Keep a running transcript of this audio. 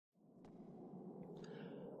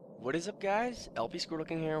What is up, guys? LP Squirtle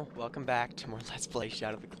here. Welcome back to more Let's Play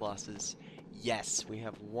Shadow of the Colossus. Yes, we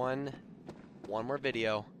have one more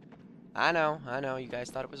video. I know, you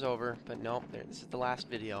guys thought it was over, but no, this is the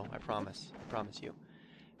last video. I promise you.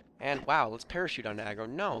 And wow, let's parachute on aggro.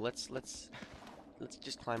 No, let's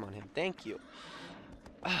just climb on him. Thank you.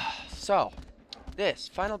 So, this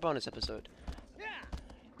final bonus episode.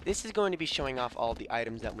 This is going to be showing off all the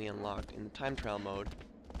items that we unlocked in the time trial mode,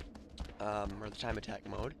 or the time attack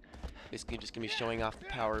mode. Basically just going to be showing off the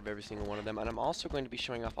power of every single one of them, and I'm also going to be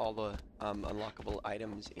showing off all the unlockable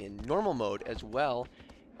items in normal mode, as well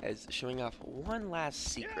as showing off one last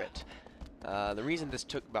secret. The reason this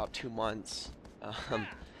took about 2 months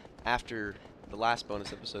after the last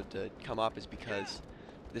bonus episode to come up is because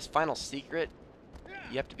this final secret,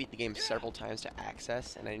 you have to beat the game several times to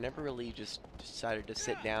access, and I never really just decided to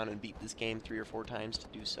sit down and beat this game 3 or 4 times to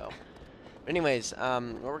do so. But anyways,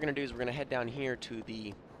 what we're going to do is we're going to head down here to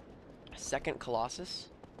the second Colossus.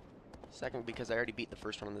 Second, because I already beat the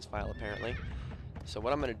first one on this file, apparently. So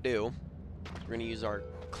what I'm going to do is we're going to use our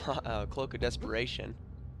Cloak of Desperation.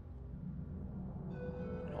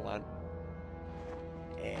 Hold on.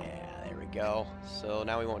 Yeah, there we go. So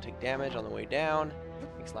now we won't take damage on the way down.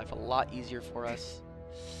 Makes life a lot easier for us.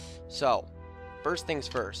 So, first things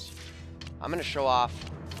first. I'm going to show off...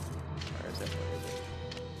 Where is it?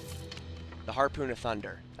 The Harpoon of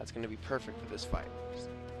Thunder. That's going to be perfect for this fight.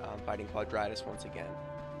 Fighting Quadratus once again.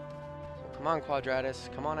 So come on, Quadratus.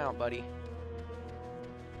 Come on out, buddy.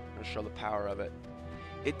 I'm going to show the power of it.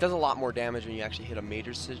 It does a lot more damage when you actually hit a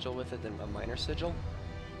major sigil with it than a minor sigil.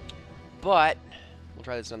 But we'll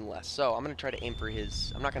try this nonetheless. So I'm going to try to aim for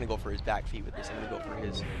his... I'm not going to go for his back feet with this. I'm going to go for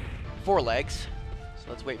his forelegs. So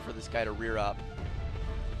let's wait for this guy to rear up.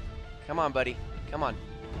 Come on, buddy. Come on.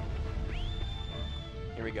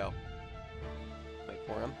 Here we go. Wait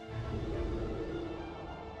for him.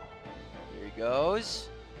 Here he goes.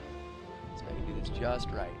 So I can do this just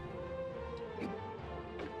right.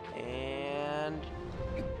 And...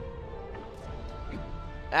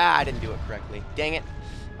 I didn't do it correctly. Dang it.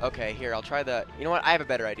 Okay, here, I'll try the... You know what? I have a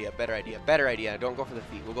better idea. Better idea. Don't go for the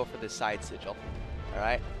feet. We'll go for the side sigil.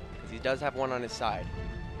 Alright? Because he does have one on his side.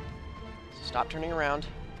 So stop turning around.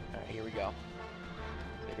 Alright, here we go.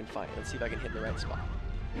 So I can find it. Let's see if I can hit the right spot.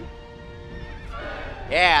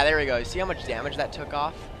 Yeah, there we go. You see how much damage that took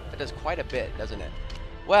off? That does quite a bit, doesn't it?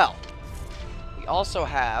 Well, we also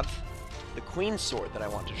have the Queen Sword that I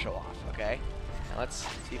want to show off, okay? Now let's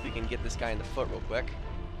see if we can get this guy in the foot real quick.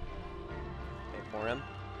 Wait for him.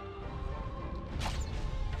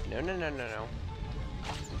 No.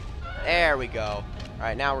 There we go.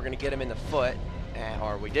 Alright, now we're going to get him in the foot.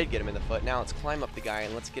 Or we did get him in the foot. Now let's climb up the guy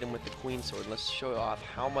and let's get him with the Queen Sword. Let's show off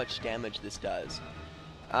how much damage this does.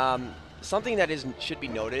 Something that should be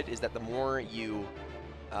noted is that the more you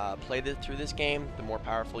play through this game, the more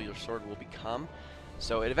powerful your sword will become.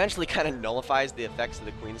 So it eventually kind of nullifies the effects of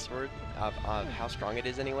the Queen Sword, of how strong it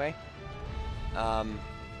is anyway.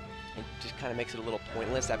 It just kind of makes it a little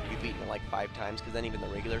pointless after you've beaten it like 5 times, because then even the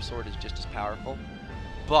regular sword is just as powerful.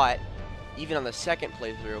 But even on the second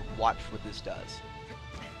playthrough, watch what this does.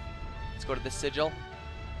 Let's go to the sigil,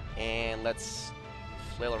 and let's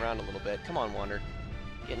flail around a little bit. Come on, Wander.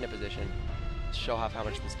 Get into position. Let's show off how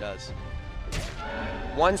much this does.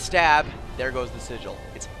 One stab, there goes the sigil.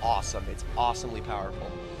 It's awesome. It's awesomely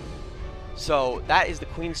powerful. So that is the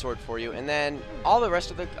Queen Sword for you, and then all the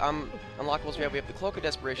rest of the unlockables we have the Cloak of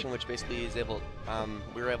Desperation, which basically is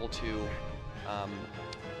we're able to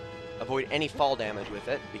avoid any fall damage with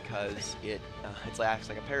it because it acts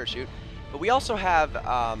like a parachute. But we also have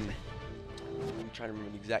I'm trying to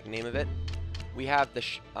remember the exact name of it. We have the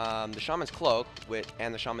Shaman's Cloak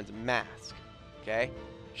and the Shaman's Mask. Okay,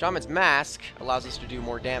 Shaman's Mask allows us to do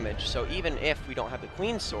more damage. So even if we don't have the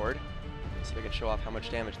Queen Sword, let's see if I can show off how much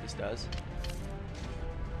damage this does.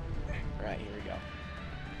 Alright, here we go.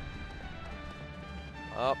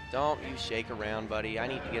 Oh, don't you shake around, buddy. I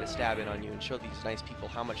need to get a stab in on you and show these nice people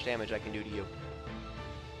how much damage I can do to you.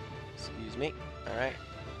 Excuse me. Alright.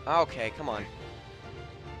 Okay, come on.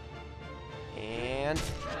 And...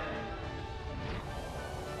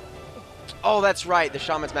 Oh, that's right. The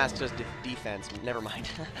Shaman's Mask does defense. Never mind.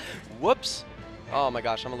 Whoops. Oh my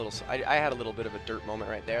gosh, I had a little bit of a dirt moment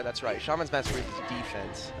right there. That's right. Shaman's Mask raises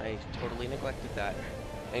defense. I totally neglected that.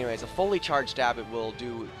 Anyways, a fully charged stab, it will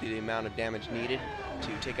do the amount of damage needed to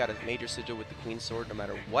take out a major sigil with the Queen Sword. No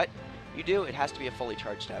matter what you do, it has to be a fully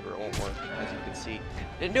charged stab or it won't work, as you can see.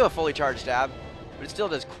 Didn't do a fully charged stab, but it still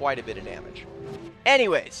does quite a bit of damage.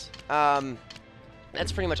 Anyways,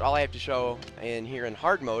 that's pretty much all I have to show in here in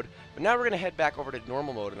hard mode. But now we're going to head back over to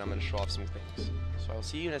normal mode, and I'm going to show off some things. So I'll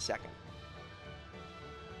see you in a second.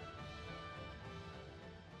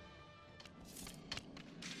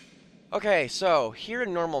 Okay, so here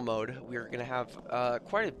in normal mode, we're going to have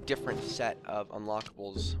quite a different set of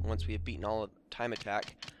unlockables once we have beaten all of time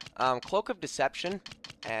attack. Cloak of Deception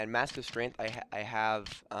and Mask of Strength I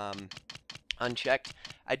have unchecked.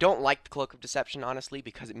 I don't like the Cloak of Deception, honestly,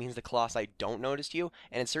 because it means the Colossi don't notice you,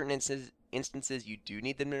 and in certain instances you do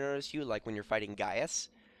need them to notice you, like when you're fighting Gaius,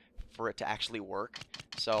 for it to actually work.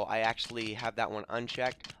 So I actually have that one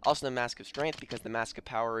unchecked. Also the Mask of Strength, because the Mask of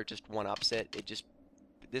Power just one-ups it.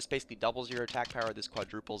 This basically doubles your attack power, this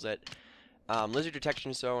quadruples it. Lizard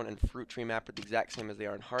Detection Zone and Fruit Tree Map are the exact same as they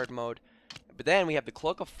are in hard mode. But then we have the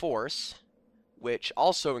Cloak of Force, which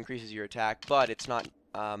also increases your attack, but it's not,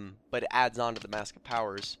 but it adds on to the Mask of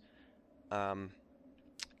Power's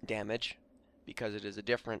damage, because it is a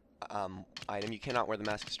different item. You cannot wear the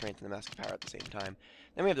Mask of Strength and the Mask of Power at the same time.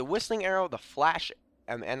 Then we have the Whistling Arrow, the Flash,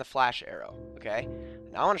 and the Flash Arrow, okay?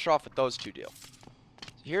 Now I want to show off what those two do.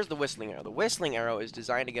 So here's the Whistling Arrow. The Whistling Arrow is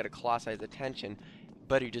designed to get a Colossi's attention,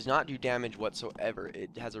 but it does not do damage whatsoever.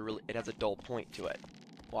 It has a dull point to it.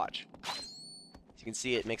 Watch. As you can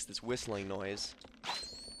see, it makes this whistling noise.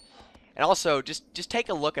 And also, just take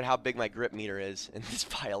a look at how big my grip meter is in this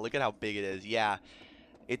file. Look at how big it is. Yeah,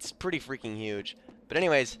 it's pretty freaking huge. But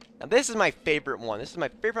anyways, now this is my favorite one. This is my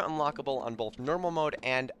favorite unlockable on both normal mode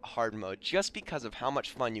and hard mode, just because of how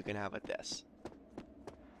much fun you can have with this.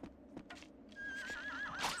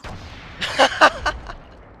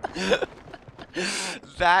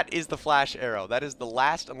 That is the Flash Arrow. That is the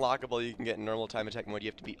last unlockable you can get in normal time attack mode. You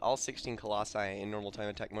have to beat all 16 Colossi in normal time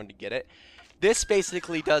attack mode to get it. This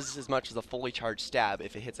basically does as much as a fully charged stab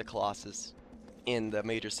if it hits a Colossus in the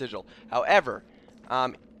major sigil. However,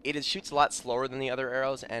 it shoots a lot slower than the other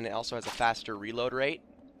arrows, and it also has a faster reload rate.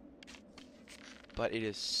 But it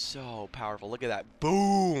is so powerful. Look at that.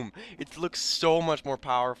 Boom! It looks so much more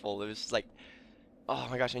powerful. It was just like, oh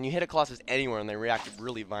my gosh, and you hit a Colossus anywhere and they react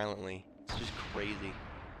really violently. It's just crazy.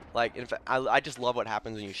 Like, in fact, I just love what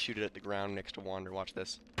happens when you shoot it at the ground next to Wander. Watch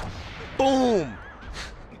this. Boom!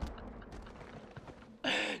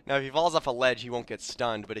 Now, if he falls off a ledge, he won't get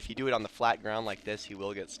stunned, but if you do it on the flat ground like this, he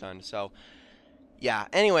will get stunned. So, yeah.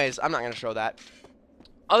 Anyways, I'm not going to show that.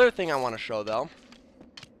 Other thing I want to show, though,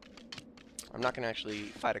 I'm not going to actually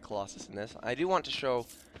fight a Colossus in this. I do want to show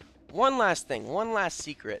one last thing, one last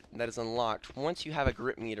secret that is unlocked once you have a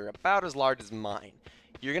grip meter about as large as mine.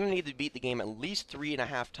 You're going to need to beat the game at least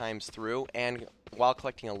 3.5 times through, and while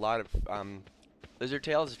collecting a lot of lizard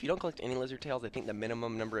tails. If you don't collect any lizard tails, I think the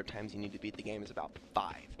minimum number of times you need to beat the game is about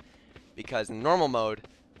 5. Because in normal mode,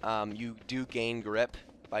 you do gain grip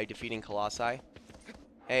by defeating Colossi.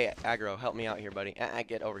 Hey, Aggro, help me out here, buddy.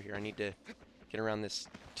 Get over here. I need to get around this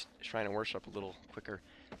shrine of worship a little quicker.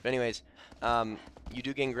 But anyways, you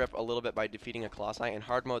do gain grip a little bit by defeating a Colossi. In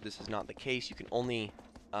hard mode, this is not the case. You can only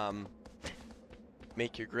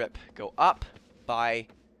make your grip go up by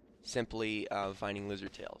simply finding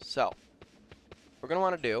lizard tails. So, what we're going to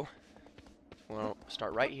want to do, we're going to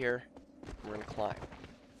start right here, and we're going to climb.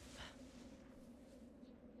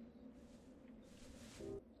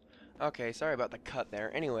 Okay, sorry about the cut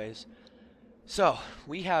there. Anyways, so,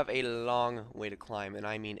 we have a long way to climb, and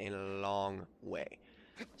I mean a long way.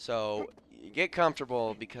 So, get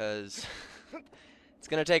comfortable because it's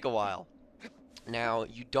going to take a while. Now,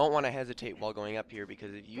 you don't want to hesitate while going up here,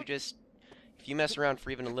 because if you mess around for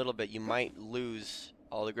even a little bit, you might lose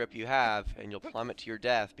all the grip you have, and you'll plummet to your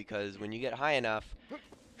death, because when you get high enough,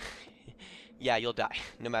 yeah, you'll die,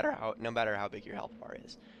 no matter how big your health bar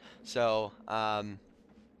is. So,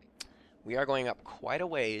 we are going up quite a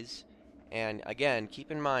ways, and again,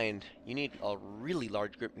 keep in mind, you need a really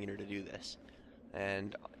large grip meter to do this.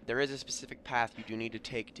 And there is a specific path you do need to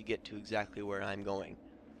take to get to exactly where I'm going.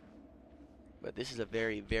 But this is a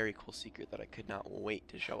very, very cool secret that I could not wait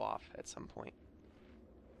to show off at some point.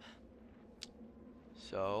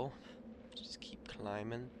 So, just keep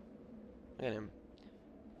climbing. Look at him.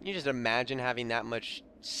 Can you just imagine having that much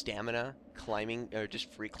stamina climbing, or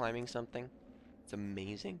just free climbing something? It's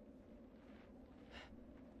amazing.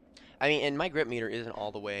 I mean, and my grip meter isn't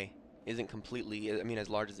all the way, isn't completely, I mean, as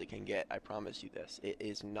large as it can get. I promise you this. It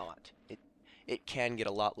is not. It can get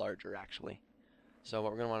a lot larger, actually. So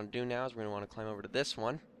what we're going to want to do now is we're going to want to climb over to this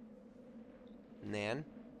one. And then,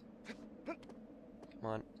 come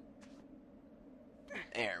on.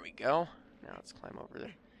 There we go. Now let's climb over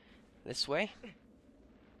there. This way.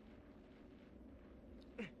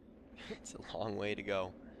 It's a long way to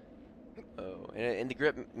go. Oh, and the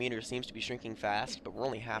grip meter seems to be shrinking fast, but we're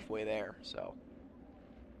only halfway there, so.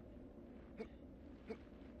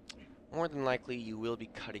 More than likely, you will be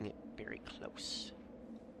cutting it very close.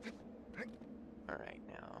 Alright,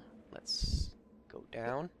 now, let's go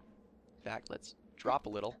down. In fact, let's drop a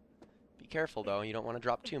little. Be careful, though. You don't want to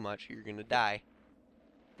drop too much, or you're going to die.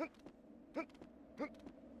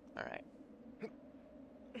 Alright.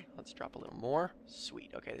 Let's drop a little more.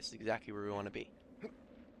 Sweet. Okay, this is exactly where we want to be.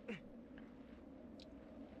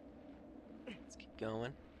 Let's keep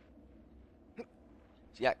going.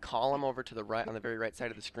 See that column over to the right, on the very right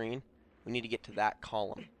side of the screen? We need to get to that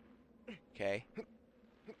column. Okay?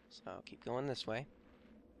 So, keep going this way.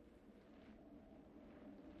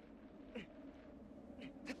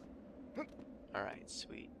 Alright,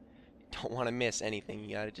 sweet. Don't want to miss anything.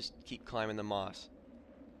 You gotta just keep climbing the moss.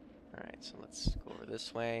 Alright, so let's go over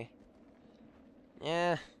this way.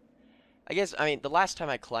 Yeah. I mean, the last time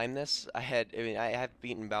I climbed this, I have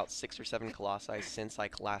beaten about 6 or 7 Colossi since I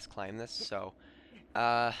last climbed this, so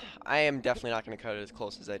I am definitely not going to cut it as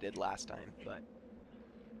close as I did last time, but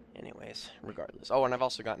anyways, regardless. Oh, and I've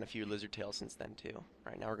also gotten a few lizard tails since then, too.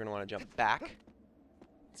 Alright, now we're going to want to jump back.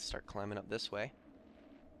 Let's start climbing up this way.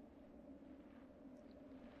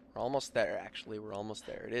 We're almost there, actually. We're almost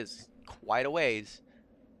there. It is quite a ways.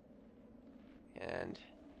 And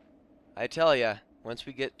I tell ya, once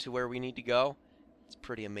we get to where we need to go, it's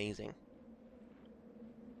pretty amazing.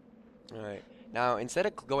 Alright, now instead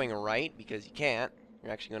of going right, because you can't,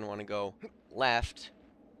 you're actually going to want to go left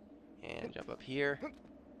and jump up here,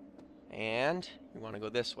 and you want to go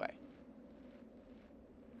this way.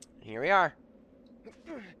 And here we are.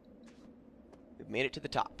 We've made it to the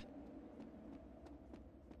top.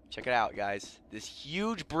 Check it out, guys. This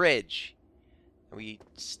huge bridge. We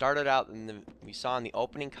started out we saw in the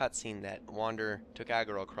opening cutscene that Wander took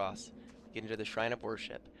Agro across, get into the Shrine of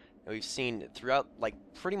Worship. And we've seen throughout, like,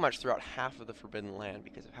 pretty much throughout half of the Forbidden Land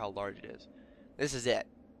because of how large it is. This is it.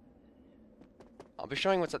 I'll be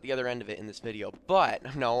showing what's at the other end of it in this video,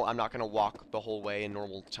 but no, I'm not going to walk the whole way in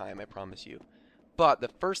normal time, I promise you. But the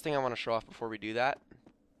first thing I want to show off before we do that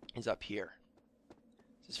is up here.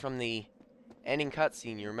 This is from the ending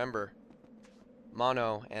cutscene. You remember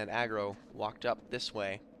Mono and Agro walked up this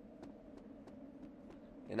way,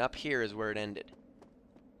 and up here is where it ended,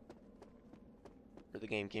 where the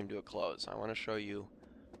game came to a close. I want to show you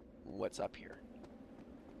what's up here.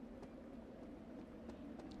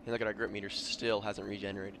 Hey, look at our grip meter, still hasn't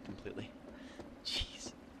regenerated completely.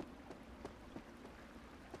 Jeez.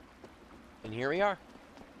 And here we are.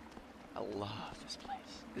 I love this place.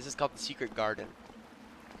 This is called the Secret Garden.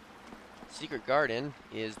 Secret Garden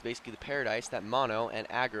is basically the paradise that Mono and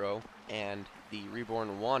Agro and the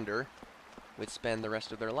reborn Wander would spend the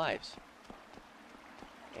rest of their lives.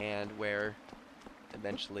 And where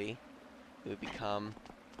eventually it would become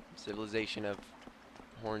a civilization of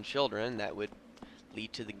horned children that would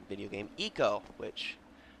lead to the video game Eco, which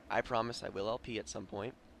I promise I will LP at some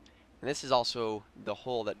point. And this is also the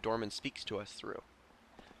hole that Dorman speaks to us through.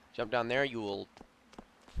 Jump down there, you will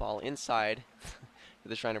fall inside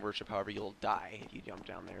the Shrine of Worship. However, you'll die if you jump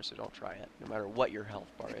down there, so don't try it, no matter what your health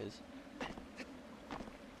bar is.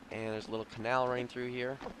 And there's a little canal running through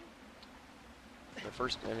here. The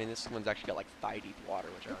first, I mean, this one's actually got like thigh-deep water,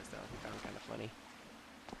 which I always found kind of funny.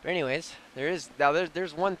 But anyways,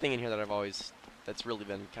 there's one thing in here that that's really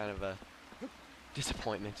been kind of a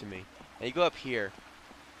disappointment to me. And you go up here,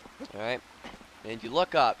 all right, and you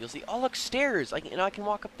look up, you'll see, oh look, stairs. I can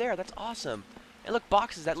walk up there. That's awesome. And look,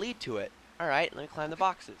 boxes that lead to it. Alright, let me climb the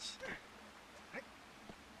boxes.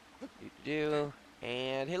 And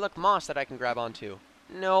hey, look, moss that I can grab onto.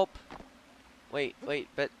 Nope. Wait,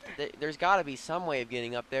 but there's gotta be some way of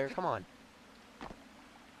getting up there. Come on.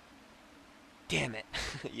 Damn it.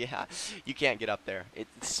 Yeah, you can't get up there.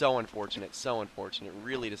 It's so unfortunate, so unfortunate.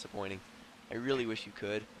 Really disappointing. I really wish you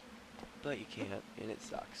could, but you can't, and it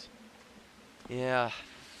sucks. Yeah.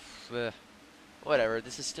 Whatever,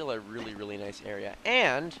 this is still a really, really nice area.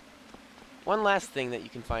 And one last thing that you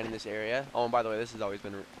can find in this area. Oh, and by the way, this has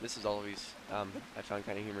always I found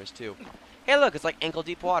kind of humorous too. Hey, look, it's like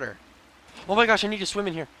ankle-deep water. Oh my gosh, I need to swim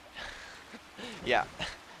in here. Yeah,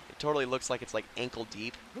 it totally looks like it's like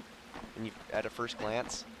ankle-deep at a first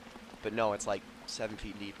glance. But no, it's like 7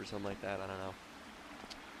 feet deep or something like that, I don't know.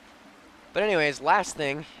 But anyways, last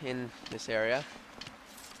thing in this area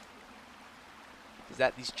is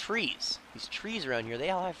that these trees around here, they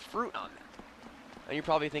all have fruit on them. And you're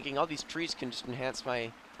probably thinking, oh, these trees can just enhance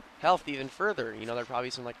my health even further. You know, they're probably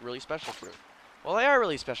some like really special fruit. Well, they are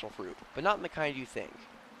really special fruit, but not in the kind you think.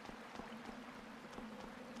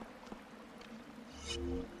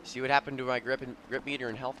 See what happened to my grip meter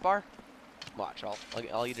and health bar? Watch,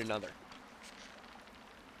 I'll eat another.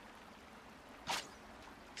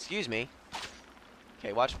 Excuse me.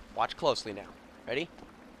 Okay, watch closely now. Ready?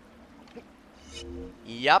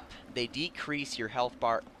 Yup, they decrease your health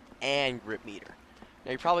bar and grip meter.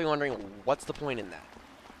 Now you're probably wondering, what's the point in that?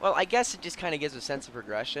 Well, I guess it just kind of gives a sense of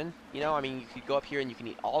progression. You know, I mean, you could go up here and you can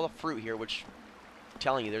eat all the fruit here, which I'm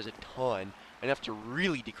telling you, there's a ton. Enough to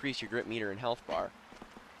really decrease your grip meter and health bar.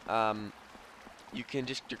 You can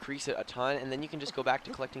just decrease it a ton, and then you can just go back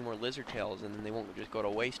to collecting more lizard tails, and then they won't just go to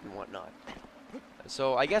waste and whatnot.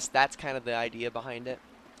 So I guess that's kind of the idea behind it.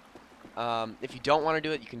 If you don't want to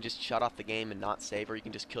do it, you can just shut off the game and not save, or you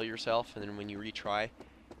can just kill yourself, and then when you retry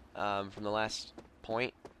from the last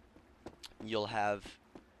point, you'll have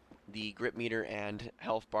the grip meter and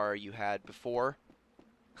health bar you had before.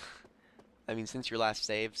 I mean, since your last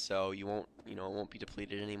save, so you won't, it won't be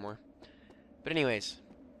depleted anymore. But anyways,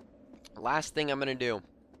 last thing I'm going to do,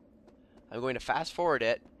 I'm going to fast forward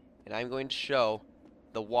it, and I'm going to show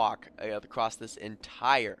the walk across the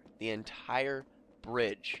entire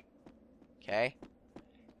bridge. Okay?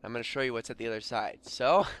 I'm going to show you what's at the other side.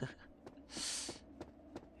 So,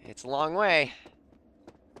 it's a long way,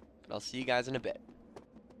 but I'll see you guys in a bit.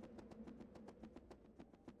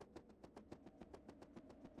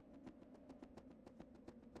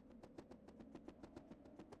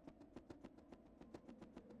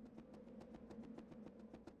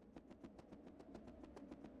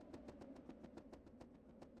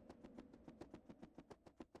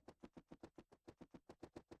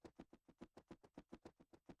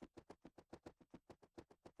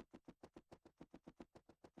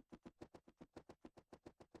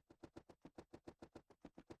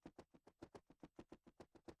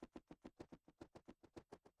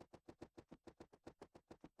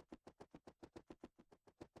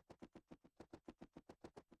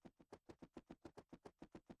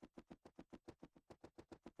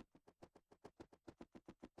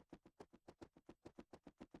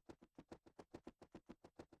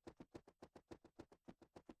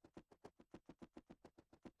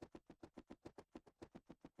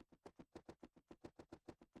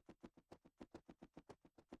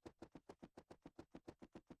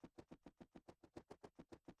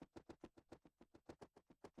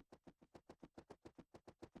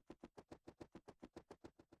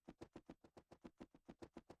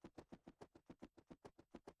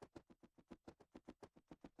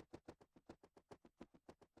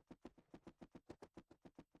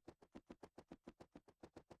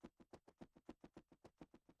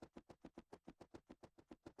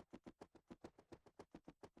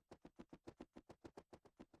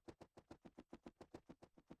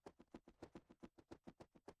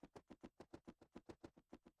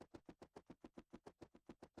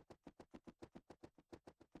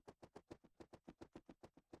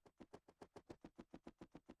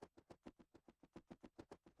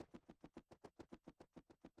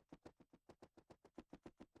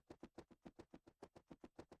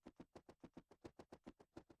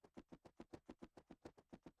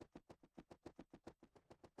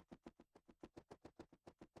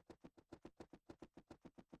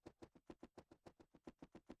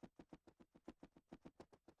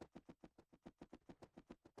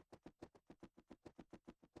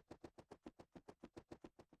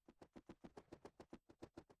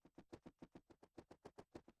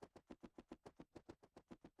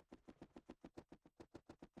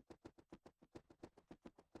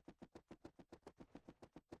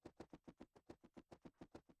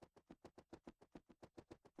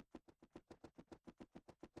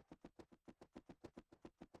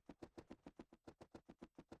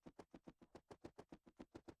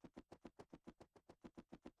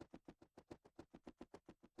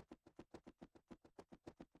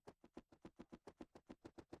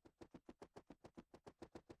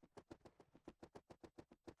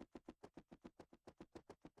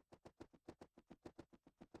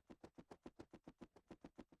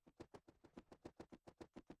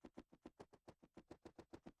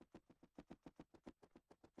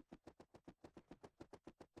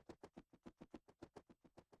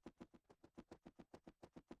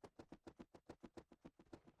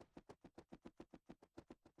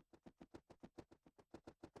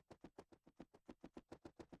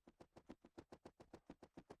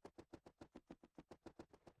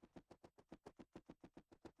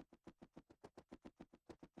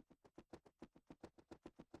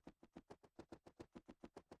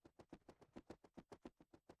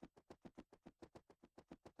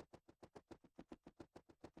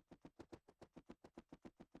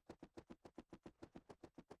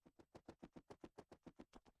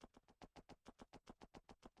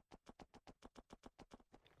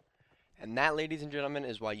 And that, ladies and gentlemen,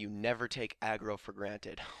 is why you never take aggro for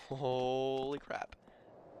granted. Holy crap.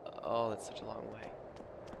 Oh, that's such a long way.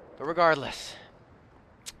 But regardless.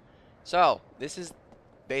 So, this is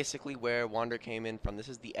basically where Wander came in from. This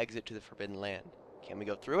is the exit to the Forbidden Land. Can we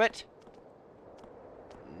go through it?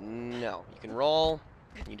 No. You can roll,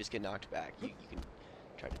 and you just get knocked back. You can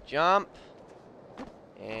try to jump,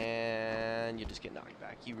 and you just get knocked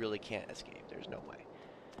back. You really can't escape. There's no way.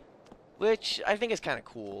 Which I think is kind of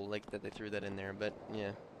cool, like that they threw that in there, but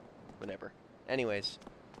yeah, whatever. Anyways.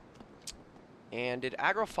 And did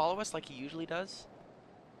Aggro follow us like he usually does?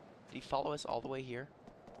 Did he follow us all the way here?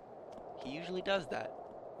 He usually does that.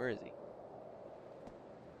 Where is he?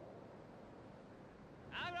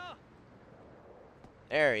 Aggro!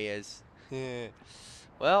 There he is.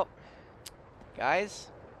 Well, guys,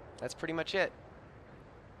 that's pretty much it.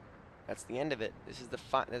 That's the end of it.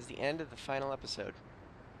 That's the end of the final episode.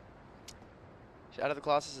 Shadow of the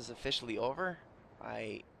Colossus is officially over.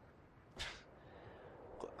 I'm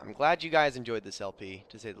glad you guys enjoyed this LP,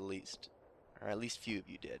 to say the least. Or at least few of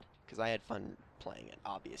you did. Because I had fun playing it,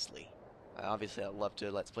 obviously. Obviously, I'd love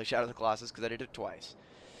to Let's Play Shadow of the Colossus, because I did it twice.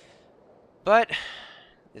 But,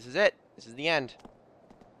 this is it. This is the end.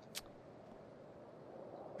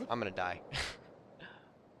 I'm gonna die.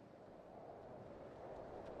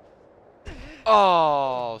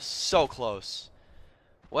 Oh, so close.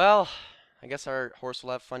 Well, I guess our horse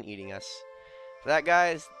will have fun eating us. For that,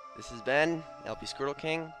 guys, this has been LP Squirtle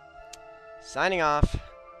King, signing off.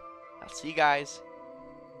 I'll see you guys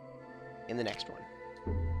in the next one.